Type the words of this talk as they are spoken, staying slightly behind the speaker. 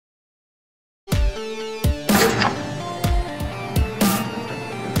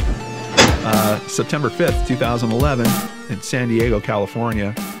September 5th, 2011, in San Diego,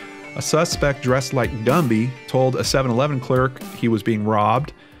 California, a suspect dressed like Gumby told a 7-Eleven clerk he was being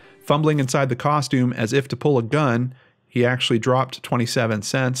robbed. Fumbling inside the costume as if to pull a gun, he actually dropped 27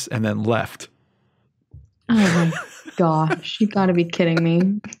 cents and then left. Oh my gosh, you gotta be kidding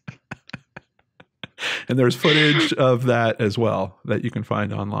me. And there's footage of that as well that you can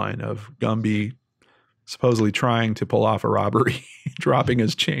find online of Gumby supposedly trying to pull off a robbery, dropping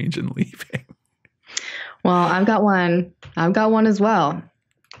his change and leaving. Well, I've got one. I've got one as well.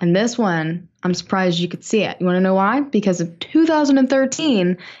 And this one, I'm surprised you could see it. You want to know why? Because in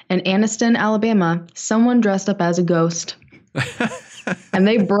 2013 in Anniston, Alabama, someone dressed up as a ghost. And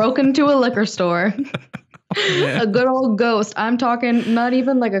they broke into a liquor store. A good old ghost. I'm talking not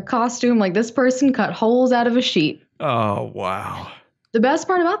even like a costume. Like this person cut holes out of a sheet. Oh, wow. The best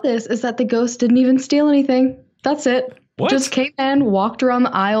part about this is that the ghost didn't even steal anything. That's it. What? Just came in, walked around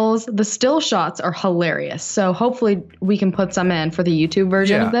the aisles. The still shots are hilarious. So hopefully we can put some in for the YouTube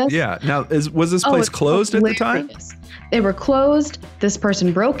version of this. Yeah. Now, was this place closed at the time? They were closed. This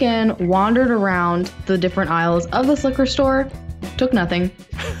person broke in, wandered around the different aisles of this liquor store, took nothing.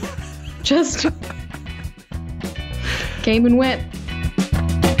 Just came and went.